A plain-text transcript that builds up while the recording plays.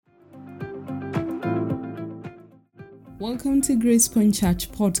Welcome to Grace Point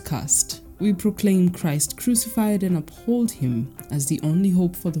Church podcast. We proclaim Christ crucified and uphold him as the only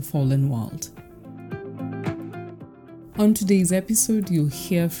hope for the fallen world. On today's episode, you'll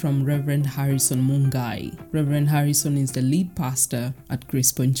hear from Reverend Harrison Mungai. Reverend Harrison is the lead pastor at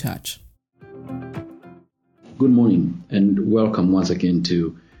Grace Point Church. Good morning and welcome once again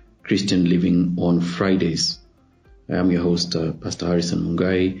to Christian Living on Fridays. I am your host, Pastor Harrison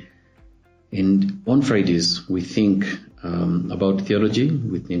Mungai. And on Fridays, we think about theology,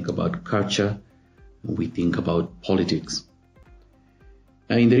 we think about culture, we think about politics.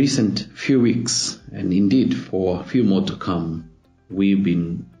 In the recent few weeks, and indeed for a few more to come, we've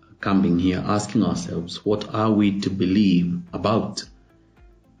been coming here asking ourselves, what are we to believe about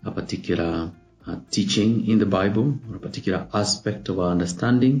a particular teaching in the Bible, or a particular aspect of our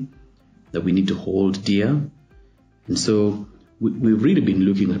understanding that we need to hold dear? And so we've really been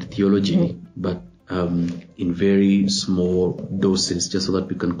looking at theology, but in very small doses, just so that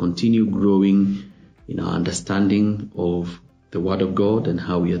we can continue growing in our understanding of the Word of God and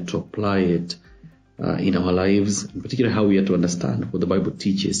how we are to apply it in our lives, in particular how we are to understand what the Bible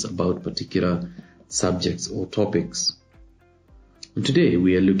teaches about particular subjects or topics. And today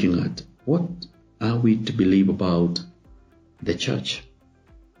we are looking at what are we to believe about the church,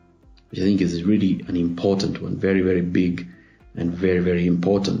 which I think is really an important one, very, very big and very, very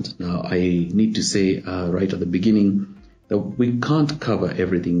important. Now, I need to say right at the beginning that we can't cover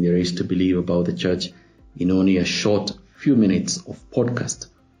everything there is to believe about the church in only a short few minutes of podcast.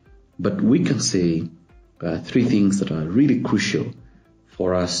 But we can say three things that are really crucial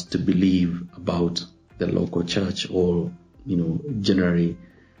for us to believe about the local church, or, generally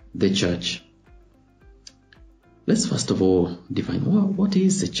the church. Let's first of all define what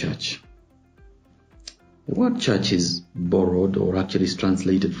is the church. The word church is borrowed, or actually is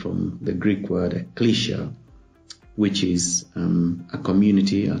translated from the Greek word ecclesia, which is a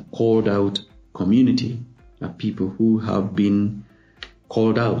community, a called out community, people who have been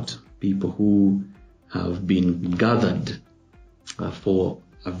called out, people who have been gathered for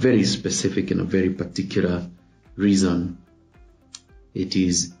a very specific and a very particular reason. It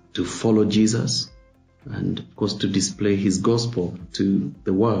is to follow Jesus and, of course, to display his gospel to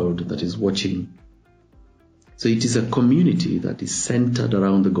the world that is watching. So it is a community that is centered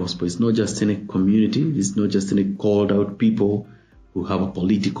around the gospel. It's not just any community. It's not just any called out people who have a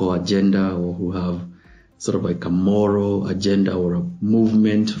political agenda, or who have sort of like a moral agenda or a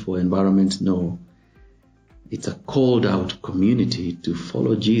movement for environment. No. It's a called out community to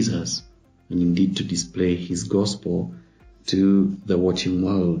follow Jesus and indeed to display his gospel to the watching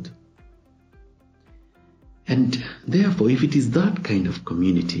world. And therefore, if it is that kind of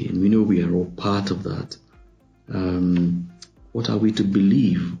community, and we know we are all part of that, what are we to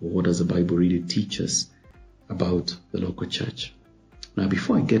believe, or what does the Bible really teach us about the local church? Now,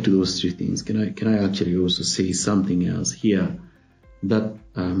 before I get to those three things, can I actually also say something else here? That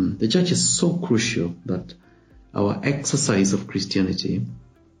the church is so crucial that our exercise of Christianity,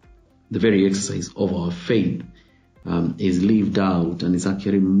 the very exercise of our faith, is lived out and is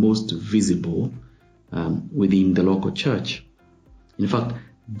actually most visible within the local church. In fact,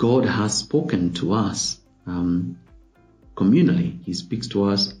 God has spoken to us communally. He speaks to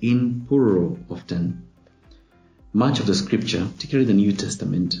us in plural often. Much of the scripture, particularly the New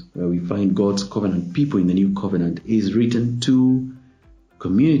Testament, where we find God's covenant people in the New Covenant, is written to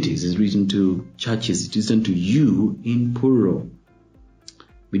communities, is written to churches, it is written to you in plural.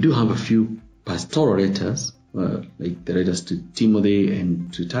 We do have a few pastoral letters, like the letters to Timothy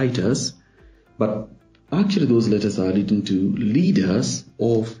and to Titus, but actually those letters are written to leaders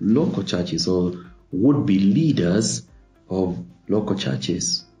of local churches, or would-be leaders of local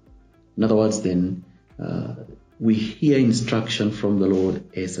churches. In other words, then, we hear instruction from the Lord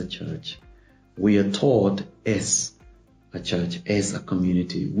as a church. We are taught as a church, as a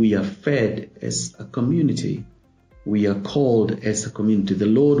community. We are fed as a community. We are called as a community. The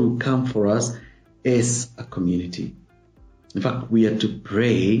Lord will come for us as a community. In fact, we are to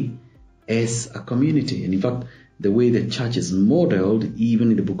pray as a community. And in fact, the way the church is modeled,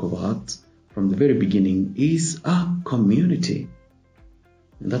 even in the book of Acts, from the very beginning, is a community.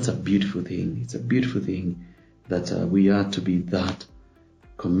 And that's a beautiful thing. It's a beautiful thing that we are to be that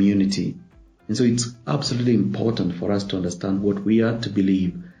community. And so it's absolutely important for us to understand what we are to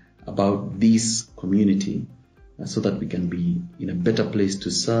believe about this community, so that we can be in a better place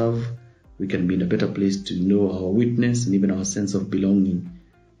to serve, we can be in a better place to know our witness and even our sense of belonging.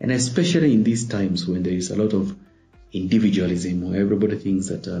 And especially in these times when there is a lot of individualism, or everybody thinks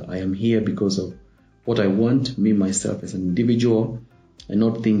that I am here because of what I want, me, myself as an individual, and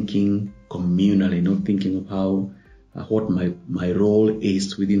not thinking communally, not thinking of how what my role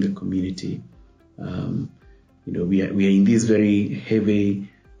is within the community. We are in this very heavy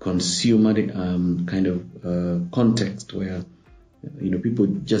consumer kind of context where people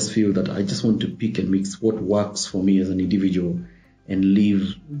just feel that I just want to pick and mix what works for me as an individual and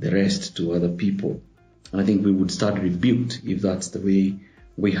leave the rest to other people. And I think we would start rebuked if that's the way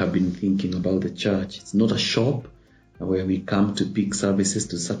we have been thinking about the church. It's not a shop where we come to pick services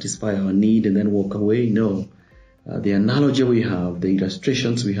to satisfy our need and then walk away. No. The analogy we have, the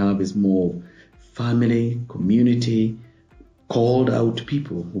illustrations we have is more family, community, called out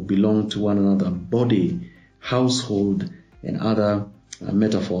people who belong to one another, body, household, and other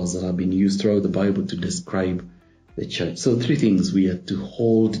metaphors that have been used throughout the Bible to describe the church. So 3 things we are to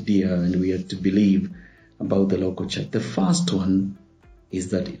hold dear and we are to believe about the local church. The first one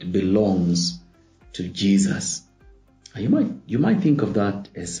is that it belongs to Jesus. You might think of that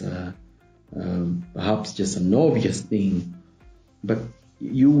as perhaps just an obvious thing, but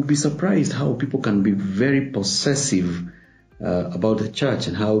you will be surprised how people can be very possessive about the church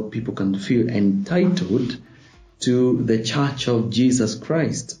and how people can feel entitled to the church of Jesus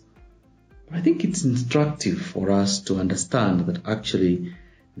Christ. But I think it's instructive for us to understand that actually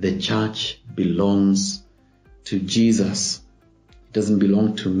the church belongs to Jesus. It doesn't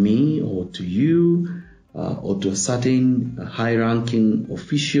belong to me or to you or to a certain high-ranking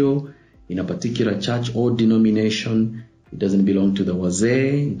official in a particular church or denomination. It doesn't belong to the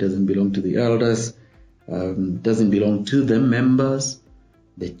wazee. It doesn't belong to the elders. It doesn't belong to the members.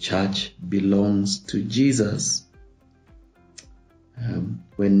 The church belongs to Jesus.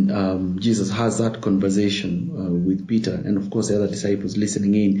 When Jesus has that conversation with Peter and of course the other disciples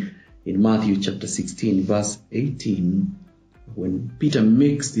listening in Matthew chapter 16 verse 18, when Peter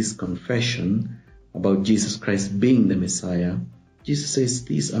makes this confession about Jesus Christ being the Messiah, Jesus says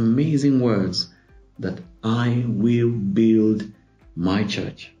these amazing words that I will build my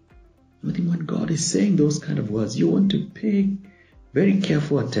church. I think when God is saying those kind of words, you want to pay very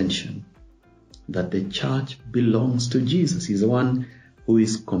careful attention that the church belongs to Jesus. He's the one who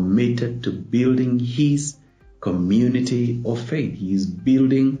is committed to building his community of faith. He is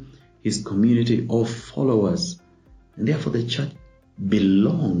building his community of followers. And therefore the church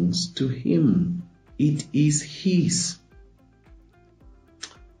belongs to him. It is his.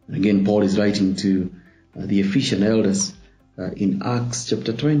 And again, Paul is writing to the Ephesian elders in Acts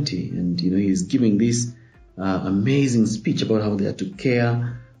chapter 20. And he's giving this amazing speech about how they are to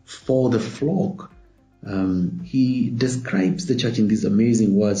care for the flock. He describes the church in these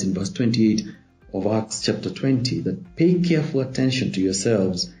amazing words in verse 28 of Acts chapter 20, that pay careful attention to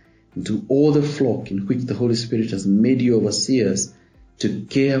yourselves and to all the flock in which the Holy Spirit has made you overseers to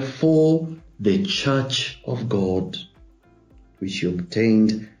care for the church of God, which he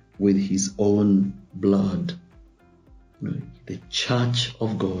obtained with his own blood. The church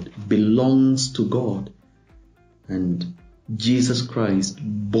of God belongs to God, and Jesus Christ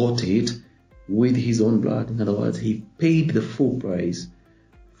bought it with his own blood. In other words, he paid the full price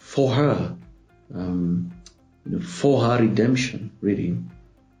for her, for her redemption, really.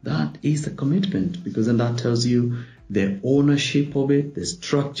 That is the commitment, because then that tells you the ownership of it, the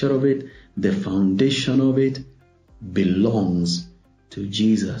structure of it, the foundation of it belongs to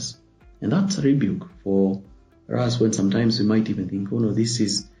Jesus. And that's a rebuke for us when sometimes we might even think, oh no, this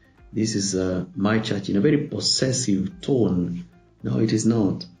is my church, in a very possessive tone. No, it is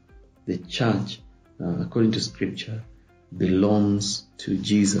not. The church, according to Scripture, belongs to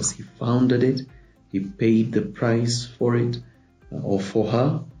Jesus. He founded it. He paid the price for it, or for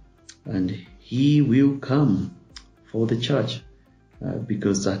her, and he will come for the church,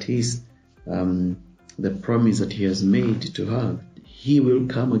 because that is the promise that he has made to her. He will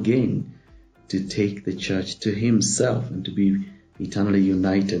come again to take the church to himself and to be eternally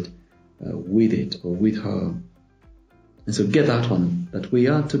united with it or with her. And so get that one, that we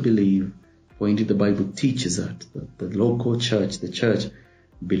are to believe, for indeed the Bible teaches that the local church, the church,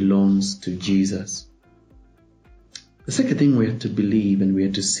 belongs to Jesus. The second thing we have to believe and we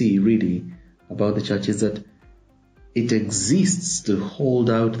have to see really about the church is that it exists to hold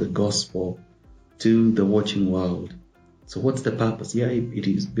out the gospel to the watching world. So what's the purpose? Yeah,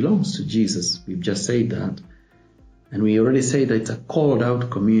 it belongs to Jesus. We've just said that. And we already said that it's a called out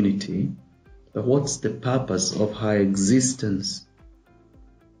community. But what's the purpose of her existence?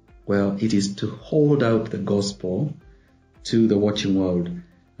 Well, it is to hold out the gospel to the watching world.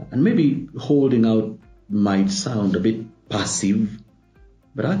 And maybe holding out might sound a bit passive,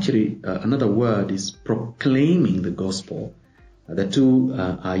 but actually another word is proclaiming the gospel. The two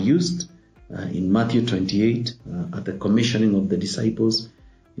are used in Matthew 28 at the commissioning of the disciples,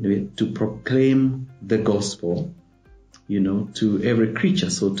 to proclaim the gospel. to every creature,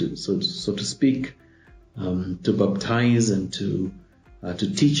 so to speak, to baptize and to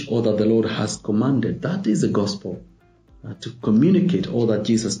teach all that the Lord has commanded. That is the gospel. To communicate all that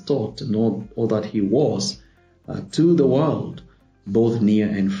Jesus taught and all that he was to the world, both near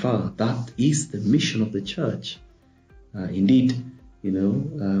and far. That is the mission of the church. Indeed,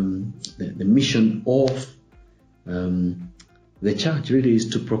 the mission of the church really is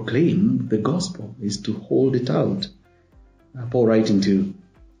to proclaim the gospel, is to hold it out. Paul writing to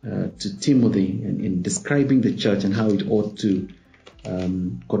Timothy and in describing the church and how it ought to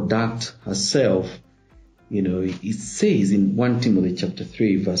conduct herself, it says in 1 Timothy chapter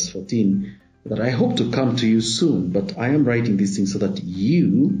 3 verse 14 that I hope to come to you soon, but I am writing these things so that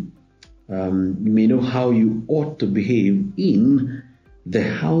you may know how you ought to behave in the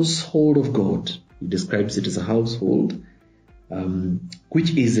household of God. He describes it as a household,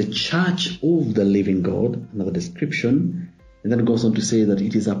 which is a church of the living God, another description, and then it goes on to say that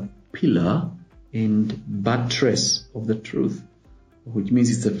it is a pillar and buttress of the truth, which means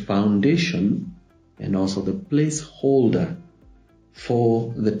it's a foundation and also the placeholder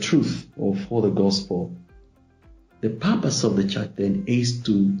for the truth or for the gospel. The purpose of the church then is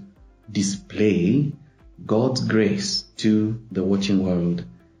to display God's grace to the watching world,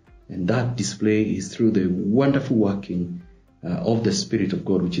 and that display is through the wonderful working of the Spirit of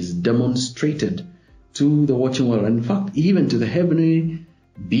God, which is demonstrated to the watching world, and in fact even to the heavenly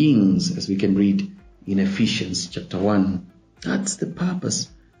beings, as we can read in Ephesians chapter 1. That's the purpose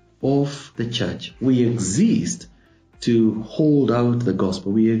of the church. We exist to hold out the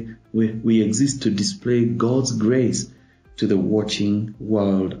gospel. We exist to display God's grace to the watching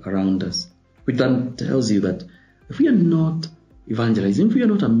world around us. Which then tells you that if we are not evangelizing, if we are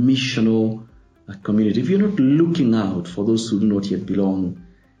not a missional community, if you're not looking out for those who do not yet belong,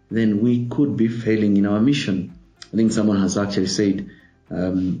 then we could be failing in our mission. I think someone has actually said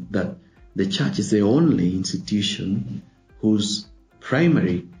that the church is the only institution whose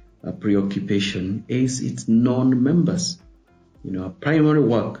primary preoccupation is its non-members. Our primary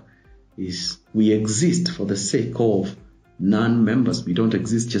work is we exist for the sake of non-members. We don't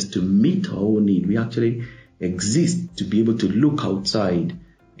exist just to meet our own need. We actually exist to be able to look outside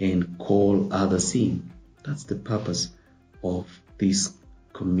and call others in. That's the purpose of this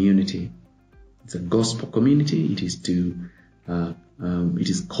community. It's a gospel community. It is it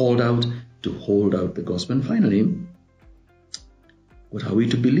is called out to hold out the gospel. And finally, what are we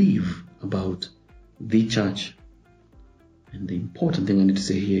to believe about the church? And the important thing I need to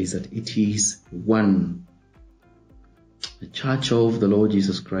say here is that it is one. The church of the Lord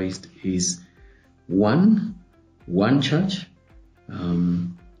Jesus Christ is one church,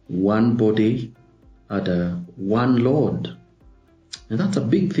 one body, and one Lord. And that's a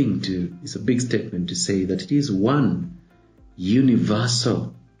big thing it's a big statement to say that it is one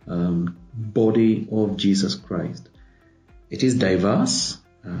universal body of Jesus Christ. It is diverse,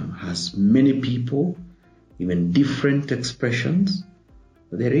 has many people, even different expressions.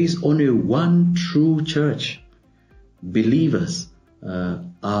 But there is only one true church. Believers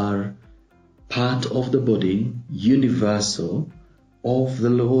are part of the body, universal, of the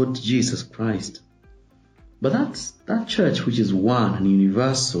Lord Jesus Christ. But that church which is one and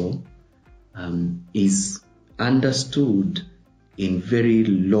universal is understood in very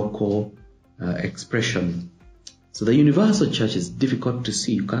local expression. So the universal church is difficult to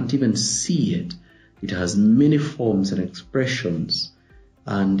see. You can't even see it. It has many forms and expressions,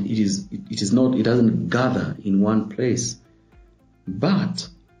 and it doesn't gather in one place. But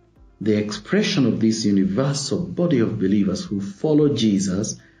the expression of this universal body of believers who follow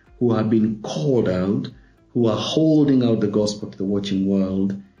Jesus, who have been called out, who are holding out the gospel to the watching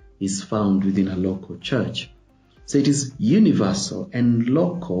world, is found within a local church. So it is universal and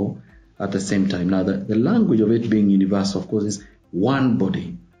local at the same time. Now, the language of it being universal, of course, is one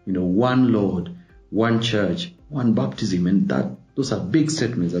body, one Lord, one church, one baptism, and those are big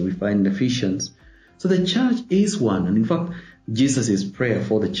statements that we find in Ephesians. So the church is one, and in fact, Jesus' prayer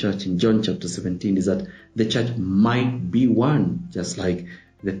for the church in John chapter 17 is that the church might be one, just like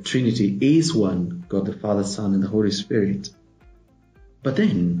the Trinity is one, God the Father, Son, and the Holy Spirit. But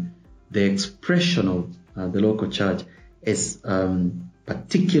then the expression of the local church is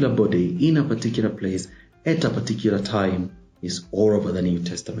particular body in a particular place at a particular time is all over the New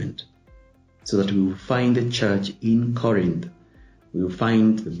Testament. So that we will find the church in Corinth, we will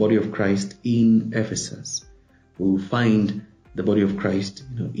find the body of Christ in Ephesus, we will find the body of Christ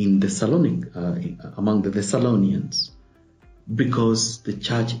in among the Thessalonians, because the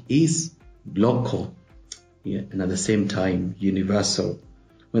church is local and at the same time universal.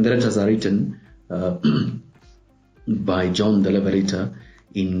 When the letters are written, by John the Revelator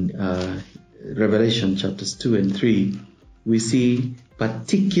in Revelation chapters 2 and 3, we see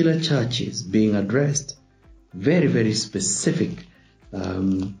particular churches being addressed, very, very specific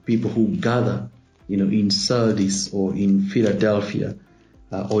people who gather, in Sardis or in Philadelphia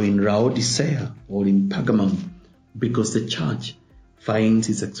or in Laodicea or in Pergamum, because the church finds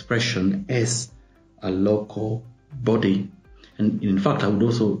its expression as a local body. And in fact, I would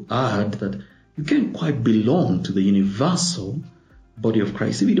also add that you can't quite belong to the universal body of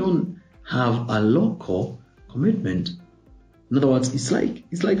Christ if you don't have a local commitment. In other words, it's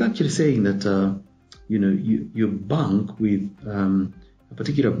like actually saying that you bank with a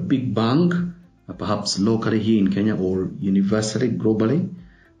particular big bank, perhaps locally here in Kenya or universally, globally,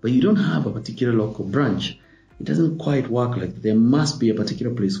 but you don't have a particular local branch. It doesn't quite work like that. There must be a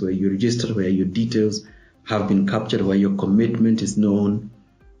particular place where you register, where your details have been captured, where your commitment is known.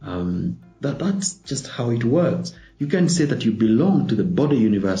 That's just how it works. You can't say that you belong to the body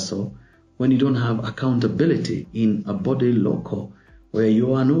universal when you don't have accountability in a body local, where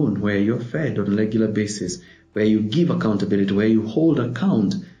you are known, where you're fed on a regular basis, where you give accountability, where you hold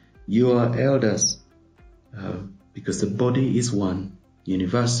account your elders, because the body is one,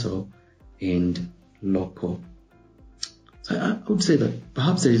 universal and local. So I would say that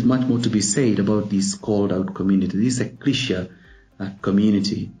perhaps there is much more to be said about this called out community, this ecclesia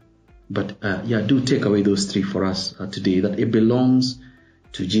community. But do take away those three for us today, that it belongs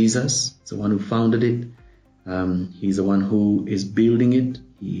to Jesus, the one who founded it. He's the one who is building it.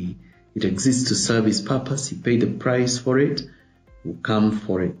 It exists to serve his purpose. He paid the price for it. We'll come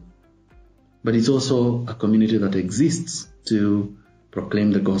for it. But it's also a community that exists to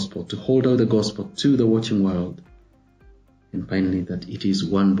proclaim the gospel, to hold out the gospel to the watching world. And finally, that it is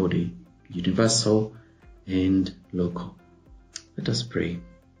one body, universal and local. Let us pray.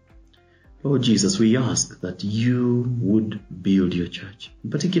 Lord Jesus, we ask that you would build your church,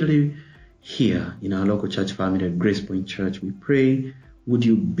 particularly here in our local church family at Grace Point Church. We pray, would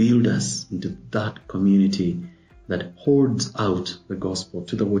you build us into that community that holds out the gospel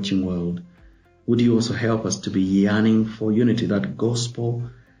to the watching world? Would you also help us to be yearning for unity, that gospel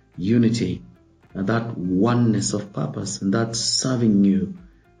unity, and that oneness of purpose, and that serving you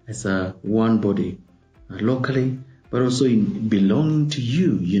as a one body, locally, but also in belonging to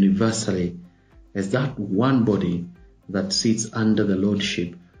you universally as that one body that sits under the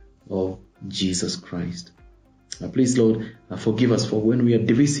lordship of Jesus Christ. Please, Lord, forgive us for when we are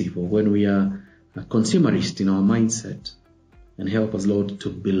divisive or when we are consumerist in our mindset, and help us, Lord, to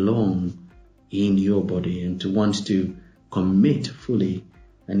belong in your body and to want to commit fully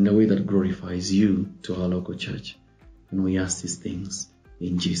and in a way that glorifies you to our local church. And we ask these things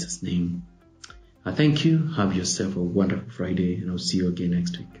in Jesus' name. I thank you. Have yourself a wonderful Friday, and I'll see you again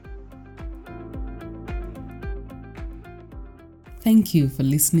next week. Thank you for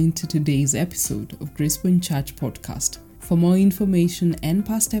listening to today's episode of Grace Point Church Podcast. For more information and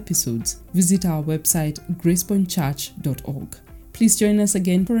past episodes, visit our website gracepointchurch.org. Please join us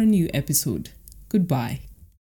again for a new episode. Goodbye.